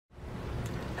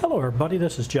Hello everybody,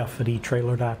 this is Jeff at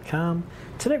etrailer.com.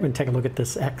 Today we're going to take a look at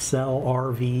this Excel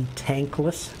RV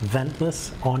Tankless,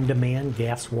 Ventless, on-demand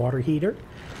gas water heater.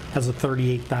 Has a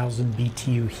 38,000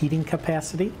 BTU heating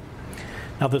capacity.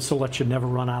 Now this will let you never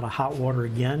run out of hot water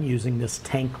again using this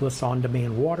tankless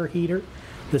on-demand water heater.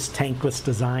 This tankless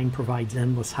design provides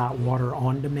endless hot water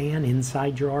on demand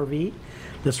inside your RV.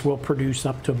 This will produce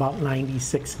up to about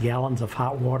 96 gallons of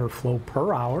hot water flow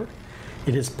per hour.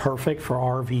 It is perfect for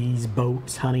RVs,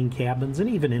 boats, hunting cabins, and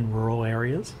even in rural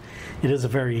areas. It is a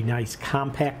very nice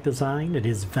compact design. It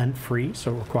is vent-free,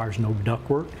 so it requires no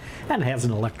ductwork, and it has an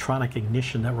electronic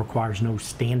ignition that requires no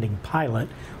standing pilot,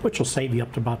 which will save you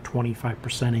up to about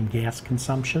 25% in gas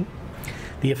consumption.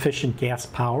 The efficient gas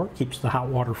power keeps the hot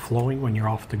water flowing when you're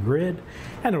off the grid,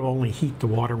 and it will only heat the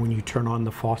water when you turn on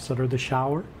the faucet or the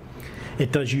shower.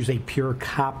 It does use a pure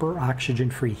copper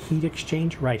oxygen-free heat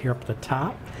exchanger right here up at the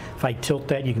top. If I tilt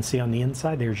that, you can see on the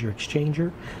inside, there's your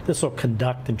exchanger. This will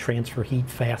conduct and transfer heat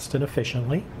fast and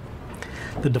efficiently.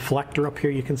 The deflector up here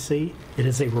you can see, it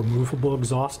is a removable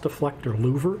exhaust deflector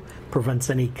louver. Prevents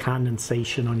any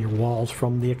condensation on your walls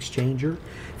from the exchanger.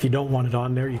 If you don't want it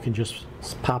on there, you can just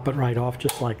pop it right off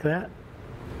just like that.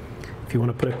 If you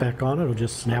want to put it back on, it'll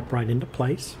just snap right into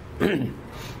place.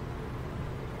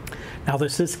 Now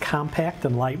this is compact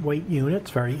and lightweight unit.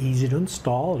 It's very easy to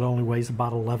install. It only weighs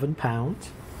about 11 pounds.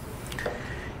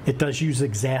 It does use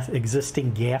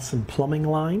existing gas and plumbing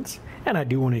lines, and I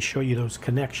do want to show you those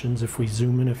connections. If we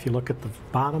zoom in, if you look at the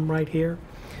bottom right here,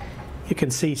 you can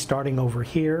see starting over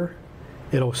here,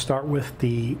 it'll start with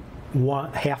the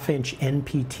 1/2 inch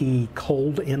NPT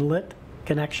cold inlet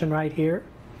connection right here.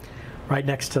 Right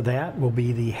next to that will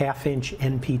be the 1/2 inch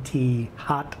NPT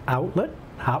hot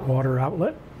water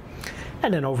outlet.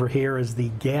 And then over here is the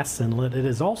gas inlet. It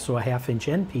is also a 1/2 inch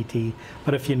NPT,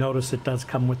 but if you notice, it does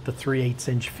come with the 3/8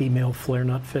 inch female flare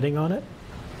nut fitting on it.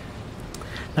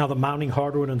 Now the mounting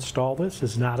hardware to install this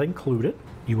is not included.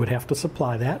 You would have to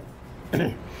supply that.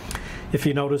 If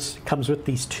you notice, it comes with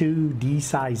these two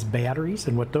D-size batteries,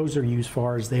 and what those are used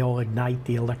for is they'll ignite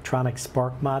the electronic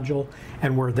spark module,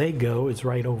 and where they go is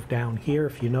right over down here.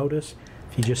 If you notice,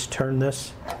 if you just turn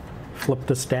this, flip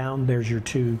this down, there's your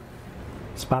two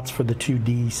spots for the two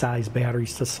D-size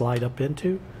batteries to slide up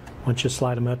into. Once you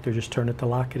slide them out there, just turn it to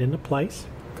lock it into place.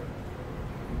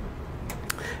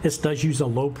 This does use a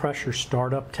low pressure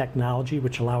startup technology,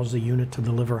 which allows the unit to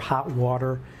deliver hot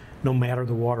water no matter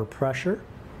the water pressure.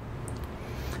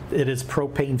 It is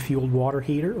propane fueled water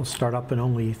heater. It'll start up in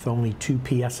only 2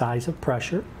 psi's of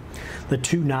pressure. The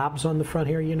two knobs on the front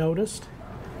here you noticed,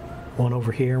 one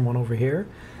over here and one over here.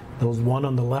 The one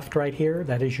on the left right here,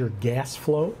 that is your gas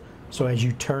flow. So as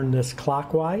you turn this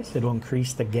clockwise, it'll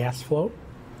increase the gas flow.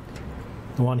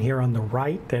 The one here on the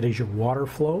right, that is your water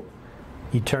flow.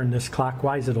 You turn this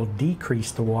clockwise, it'll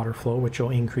decrease the water flow, which will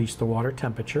increase the water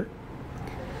temperature.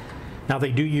 Now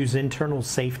they do use internal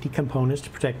safety components to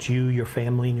protect you, your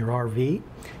family, and your RV.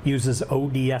 Uses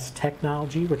ODS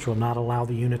technology, which will not allow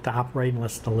the unit to operate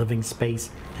unless the living space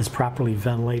is properly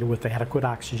ventilated with adequate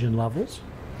oxygen levels.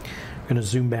 I'm going to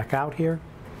zoom back out here.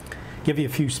 Give you a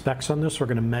few specs on this. We're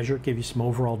going to measure it, give you some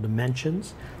overall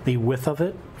dimensions, the width of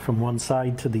it from one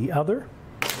side to the other.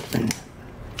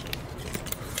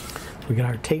 We got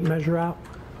our tape measure out.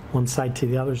 One side to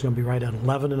the other is going to be right at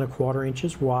 11¼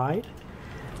 inches wide.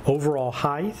 Overall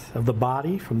height of the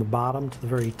body from the bottom to the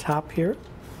very top here,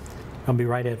 going to be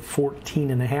right at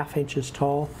 14½ inches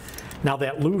tall. Now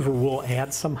that louver will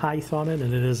add some height on it,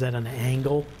 and it is at an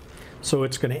angle, so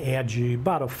it's going to add you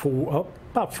about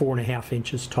 4½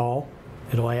 inches tall.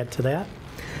 It'll add to that.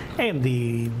 And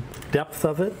the depth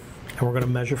of it, and we're going to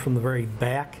measure from the very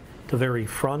back to the very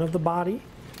front of the body.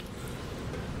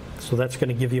 So that's going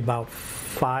to give you about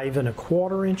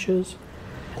 5¼ inches.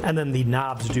 And then the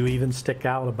knobs do even stick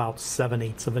out about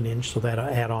 7/8 of an inch, so that'll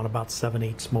add on about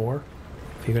 7/8 more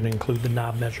if you're going to include the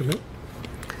knob measurement.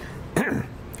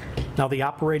 Now the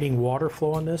operating water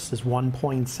flow on this is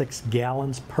 1.6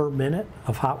 gallons per minute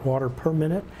of hot water per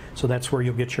minute. So that's where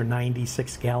you'll get your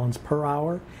 96 gallons per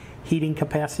hour. Heating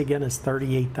capacity again is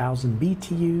 38,000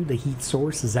 BTU. The heat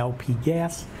source is LP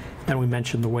gas. And we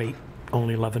mentioned the weight,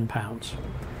 only 11 pounds.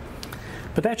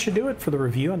 But that should do it for the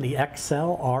review on the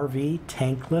Excel RV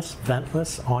Tankless,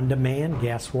 Ventless, on-demand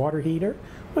gas water heater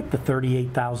with the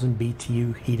 38,000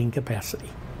 BTU heating capacity.